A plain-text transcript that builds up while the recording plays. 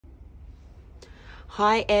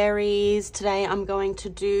Hi Aries, today I'm going to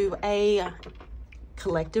do a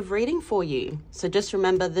collective reading for you. So just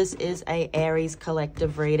remember, this is a Aries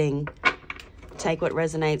collective reading. Take what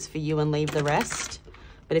resonates for you and leave the rest.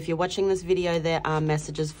 But if you're watching this video, there are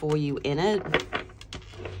messages for you in it.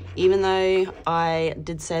 Even though I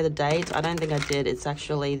did say the date, I don't think I did. It's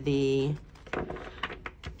actually the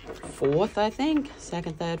 4th, I think.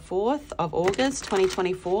 2nd, 3rd, 4th of August,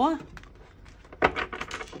 2024.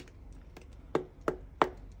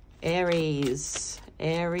 Aries,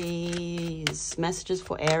 messages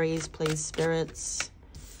for Aries, please, spirits.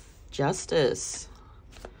 Justice.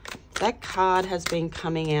 That card has been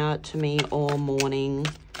coming out to me all morning.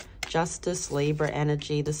 Justice, Libra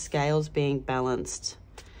energy, the scales being balanced.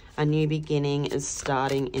 A new beginning is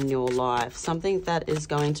starting in your life. Something that is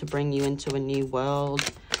going to bring you into a new world.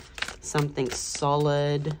 Something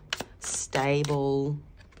solid, stable.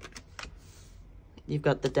 You've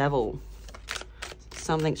got the Devil.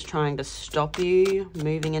 Something's trying to stop you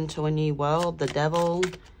moving into a new world. The Devil,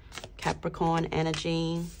 Capricorn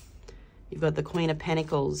energy. You've got the Queen of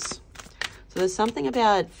Pentacles. So there's something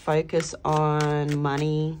about focus on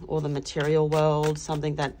money or the material world,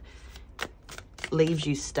 something that leaves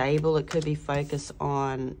you stable. It could be focus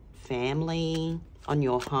on family, on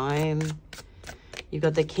your home. You've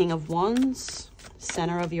got the King of Wands,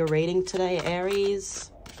 center of your reading today, Aries.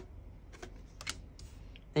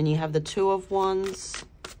 Then you have the Two of Wands.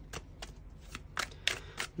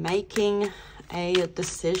 Making a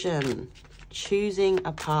decision. Choosing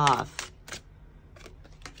a path.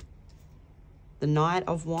 The Knight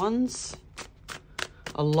of Wands.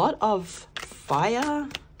 A lot of fire.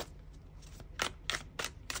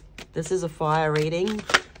 This is a fire reading.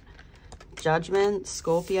 Judgment,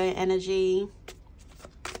 Scorpio energy.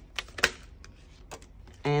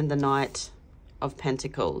 And the Knight of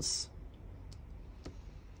Pentacles.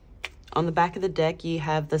 On the back of the deck, you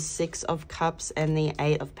have the Six of Cups and the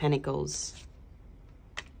Eight of Pentacles.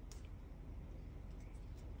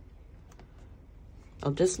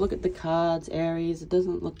 I'll just look at the cards, Aries. It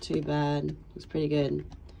doesn't look too bad. Looks pretty good.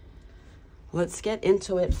 Let's get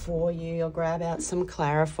into it for you. I'll grab out some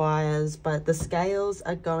clarifiers, but the scales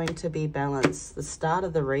are going to be balanced. The start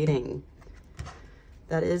of the reading.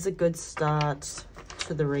 That is a good start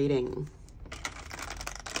to the reading.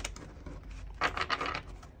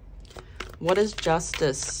 What is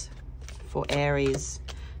justice for Aries?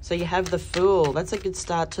 So you have the Fool. That's a good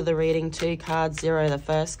start to the reading too. Card 0, the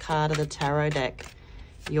first card of the tarot deck.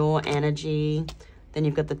 Your energy. Then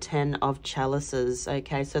you've got the 10 of Chalices.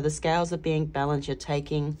 Okay, so the scales are being balanced. You're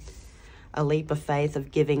taking a leap of faith of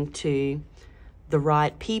giving to the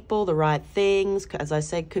right people, the right things. As I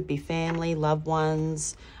said, could be family, loved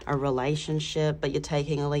ones, a relationship, but you're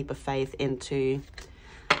taking a leap of faith into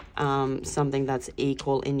something that's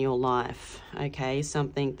equal in your life. Okay,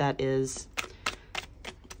 something that is,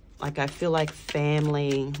 like, I feel like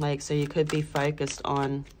family, like, so you could be focused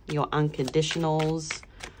on your unconditionals.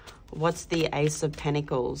 What's the Ace of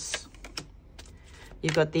Pentacles?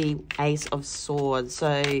 You've got the Ace of Swords.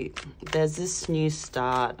 So there's this new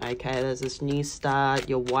start, okay? There's this new start.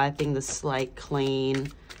 You're wiping the slate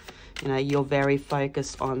clean. You know, you're very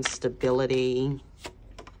focused on stability.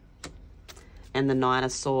 And the Nine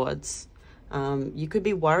of Swords. You could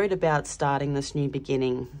be worried about starting this new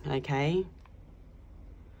beginning, okay?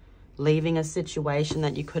 Leaving a situation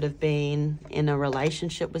that you could have been in a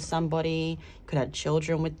relationship with somebody, could have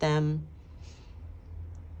children with them.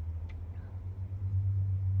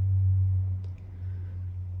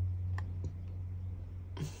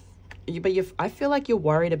 I feel like you're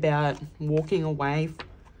worried about walking away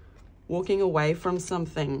from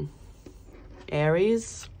something,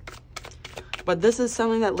 Aries. But this is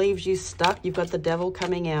something that leaves you stuck. You've got the Devil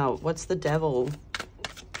coming out. What's the Devil?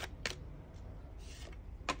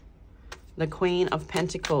 The Queen of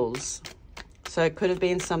Pentacles. So it could have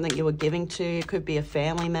been something you were giving to. It could be a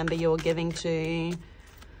family member you were giving to.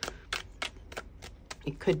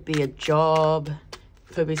 It could be a job.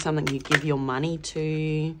 It could be something you give your money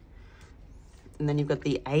to. And then you've got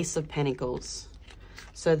the Ace of Pentacles.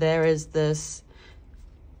 So there is this,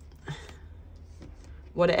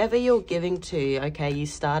 whatever you're giving to, okay, you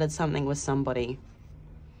started something with somebody.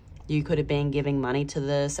 You could have been giving money to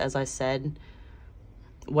this, as I said.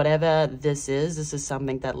 Whatever this is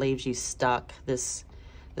something that leaves you stuck. This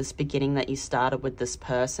beginning that you started with this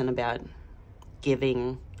person about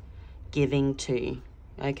giving to,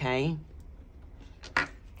 okay?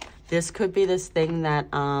 This could be this thing that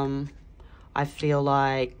I feel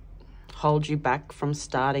like holds you back from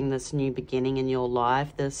starting this new beginning in your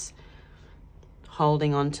life. This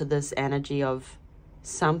holding on to this energy of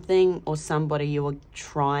something or somebody you were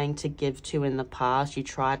trying to give to in the past, you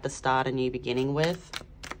tried to start a new beginning with.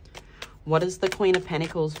 What is the Queen of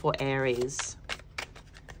Pentacles for Aries?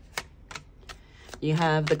 You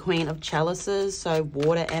have the Queen of Chalices, so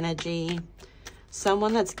water energy.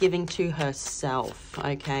 Someone that's giving to herself,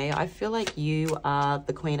 okay? I feel like you are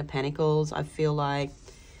the Queen of Pentacles. I feel like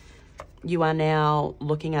you are now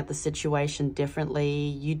looking at the situation differently.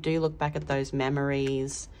 You do look back at those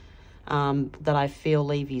memories that I feel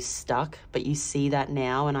leave you stuck, but you see that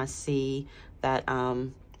now, and I see that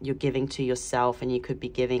you're giving to yourself, and you could be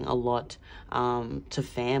giving a lot to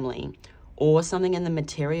family or something in the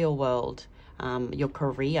material world, your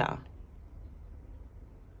career.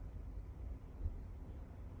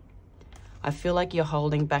 I feel like you're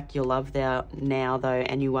holding back your love there now, though,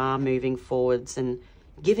 and you are moving forwards and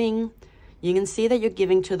giving. You can see that you're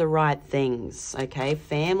giving to the right things, okay?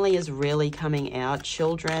 Family is really coming out.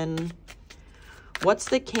 Children. What's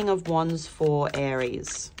the King of Wands for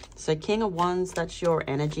Aries? So King of Wands, that's your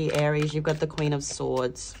energy, Aries. You've got the Queen of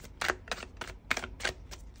Swords.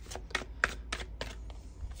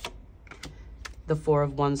 The Four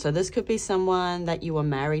of Wands. So this could be someone that you were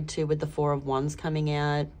married to with the Four of Wands coming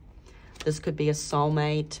out. This could be a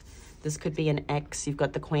soulmate. This could be an ex. You've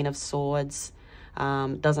got the Queen of Swords.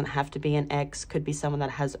 Doesn't have to be an ex. Could be someone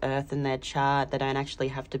that has earth in their chart. They don't actually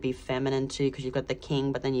have to be feminine too, because you've got the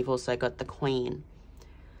king, but then you've also got the queen.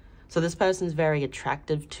 So this person's very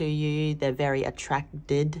attractive to you. They're very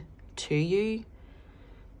attracted to you.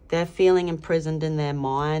 They're feeling imprisoned in their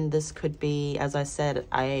mind. This could be, as I said,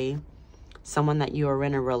 someone that you are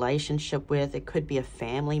in a relationship with. It could be a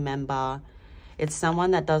family member. It's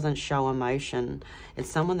someone that doesn't show emotion. It's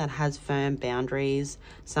someone that has firm boundaries,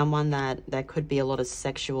 someone that there could be a lot of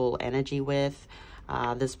sexual energy with.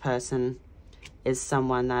 This person is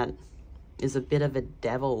someone that is a bit of a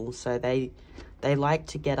devil, so they like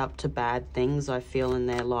to get up to bad things, I feel, in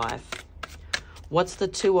their life. What's the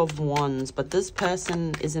Two of Wands? But this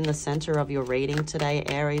person is in the center of your reading today,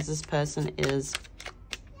 Aries. This person is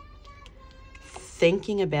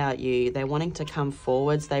thinking about you. They're wanting to come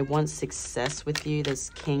forwards. They want success with you,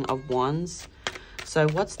 this King of Wands. So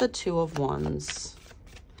what's the Two of Wands?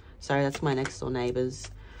 Sorry, that's my next door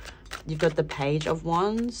neighbors. You've got the Page of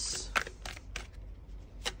Wands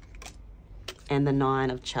and the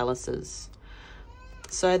Nine of Chalices.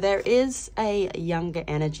 So there is a younger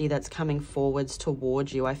energy that's coming forwards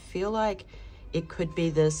towards you. I feel like it could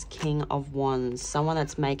be this King of Wands, someone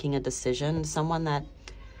that's making a decision, someone that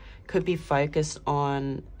could be focused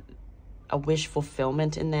on a wish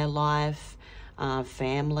fulfillment in their life,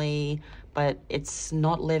 family, but it's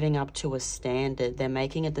not living up to a standard. They're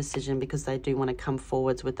making a decision because they do want to come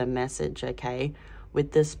forwards with a message, okay?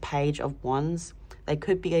 With this Page of Wands, they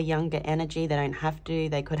could be a younger energy. They don't have to.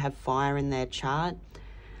 They could have fire in their chart.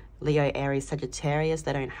 Leo, Aries, Sagittarius,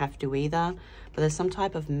 they don't have to either. But there's some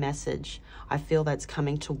type of message I feel that's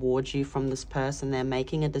coming towards you from this person. They're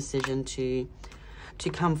making a decision to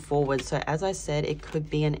come forward. So as I said, it could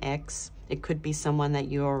be an ex. It could be someone that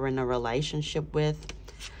you're in a relationship with.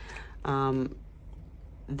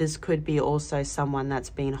 This could be also someone that's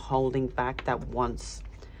been holding back, that wants,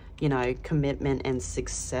 you know, commitment and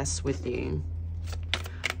success with you.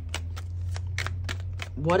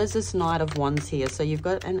 What is this Knight of Wands here? So you've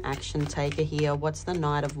got an action taker here. What's the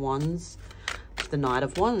Knight of Wands? The Knight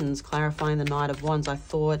of Wands, clarifying the Knight of Wands. I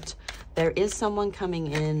thought there is someone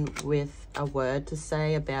coming in with a word to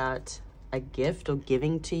say about a gift or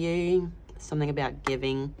giving to you. Something about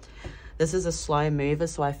giving. This is a slow mover,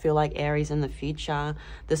 so I feel like Aries, in the future,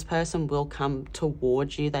 this person will come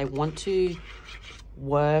towards you. They want to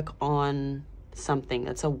work on something.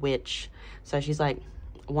 It's a witch. So she's like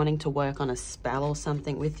wanting to work on a spell or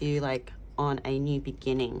something with you, like on a new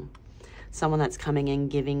beginning. Someone that's coming in,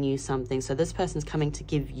 giving you something. So this person's coming to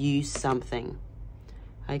give you something,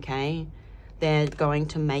 okay? They're going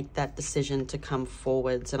to make that decision to come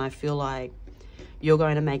forwards, and I feel like you're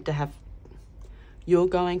going to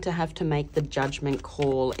have to make the judgment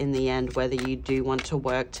call in the end, whether you do want to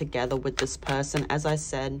work together with this person. As I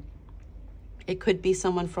said, it could be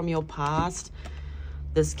someone from your past,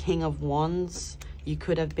 this King of Wands. You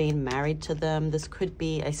could have been married to them. This could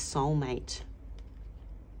be a soulmate.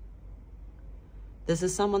 This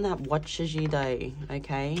is someone that watches you though,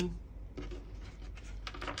 okay?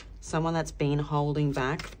 Someone that's been holding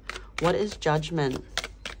back. What is Judgment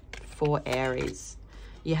for Aries?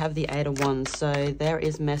 You have the Eight of Wands. So there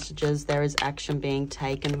is messages, there is action being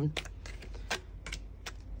taken.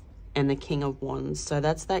 And the King of Wands. So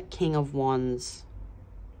that's that King of Wands.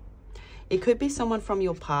 It could be someone from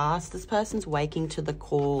your past. This person's waking to the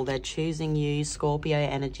call. They're choosing you. Scorpio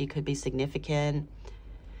energy could be significant.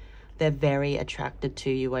 they're very attracted to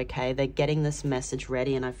you, okay? They're getting this message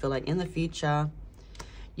ready, and I feel like in the future,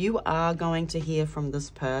 you are going to hear from this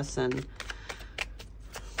person.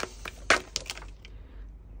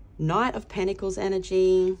 Knight of Pentacles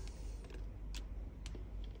energy.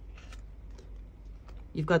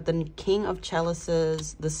 You've got the King of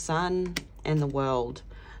Chalices, the Sun, and the World.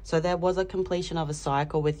 So there was a completion of a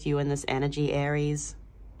cycle with you in this energy, Aries.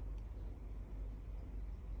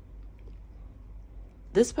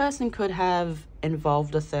 This person could have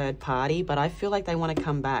involved a third party, but I feel like they want to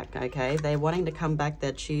come back, okay? They're wanting to come back.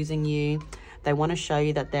 They're choosing you. They want to show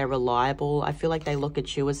you that they're reliable. I feel like they look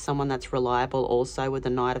at you as someone that's reliable also, with the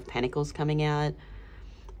Knight of Pentacles coming out.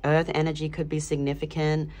 Earth energy could be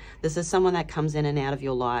significant. This is someone that comes in and out of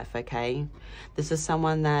your life, okay? This is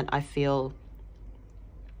someone that I feel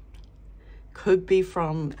could be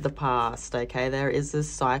from the past, okay? There is this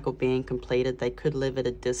cycle being completed. They could live at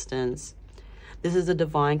a distance. This is a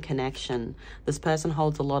divine connection. This person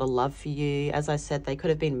holds a lot of love for you. As I said, they could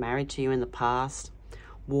have been married to you in the past.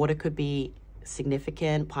 Water could be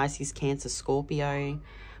significant. Pisces, Cancer, Scorpio.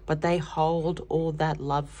 But they hold all that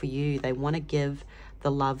love for you. They want to give the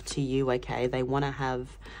love to you, okay? They want to have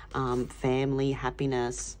family,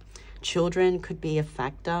 happiness. Children could be a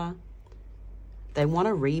factor. They want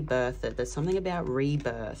to rebirth it. There's something about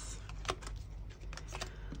rebirth.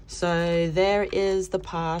 So there is the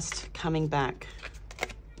past coming back,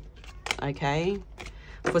 okay?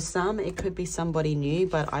 For some, it could be somebody new,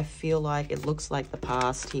 but I feel like it looks like the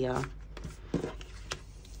past here.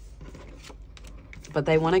 But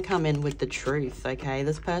they want to come in with the truth, okay?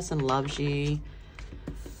 This person loves you.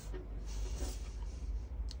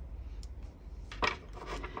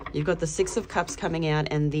 You've got the Six of Cups coming out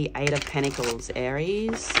and the Eight of Pentacles,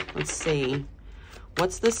 Aries. Let's see.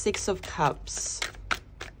 What's the Six of Cups?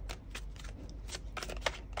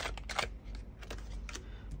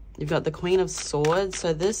 You've got the Queen of Swords.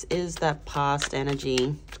 So this is that past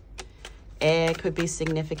energy. Air could be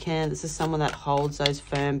significant. This is someone that holds those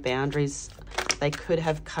firm boundaries. They could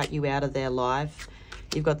have cut you out of their life.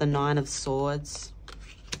 You've got the Nine of Swords.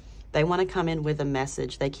 They want to come in with a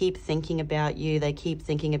message. They keep thinking about you. They keep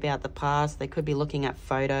thinking about the past. They could be looking at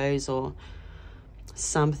photos or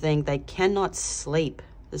something. They cannot sleep.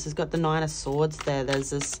 This has got the Nine of Swords there.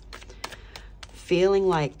 There's this feeling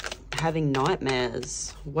like having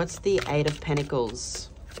nightmares. What's the Eight of Pentacles?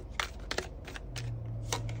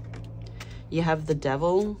 You have the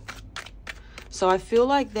Devil. So I feel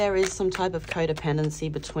like there is some type of codependency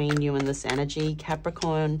between you and this energy.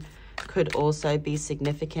 Capricorn could also be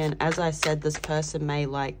significant. As I said, this person may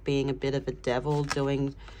like being a bit of a devil,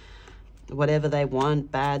 doing whatever they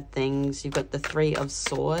want, bad things. You've got the Three of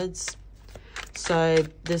Swords. So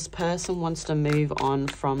this person wants to move on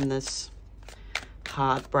from this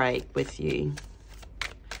heartbreak with you.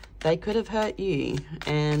 They could have hurt you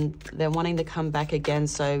and they're wanting to come back again.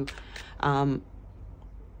 So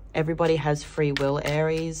everybody has free will,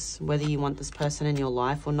 Aries, whether you want this person in your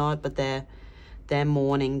life or not, but they're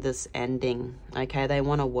mourning this ending, okay? They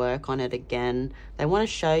want to work on it again. They want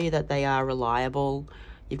to show you that they are reliable.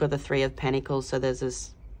 You've got the Three of Pentacles, so there's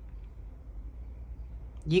this,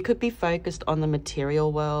 you could be focused on the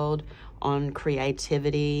material world, on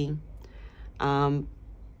creativity.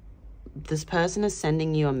 This person is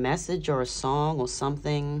sending you a message or a song or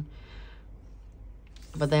something,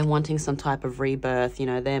 but they're wanting some type of rebirth. You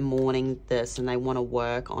know, they're mourning this and they want to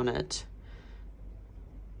work on it.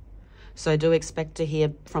 So do expect to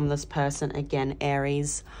hear from this person again,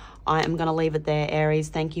 Aries. I am going to leave it there, Aries.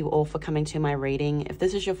 Thank you all for coming to my reading. If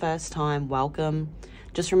this is your first time, welcome.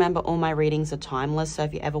 Just remember, all my readings are timeless. So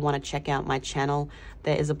if you ever want to check out my channel,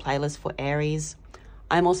 there is a playlist for Aries.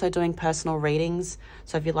 I'm also doing personal readings.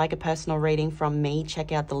 So if you'd like a personal reading from me,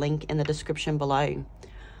 check out the link in the description below.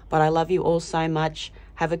 But I love you all so much.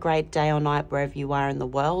 Have a great day or night wherever you are in the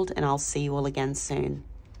world, and I'll see you all again soon.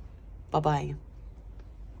 Bye-bye.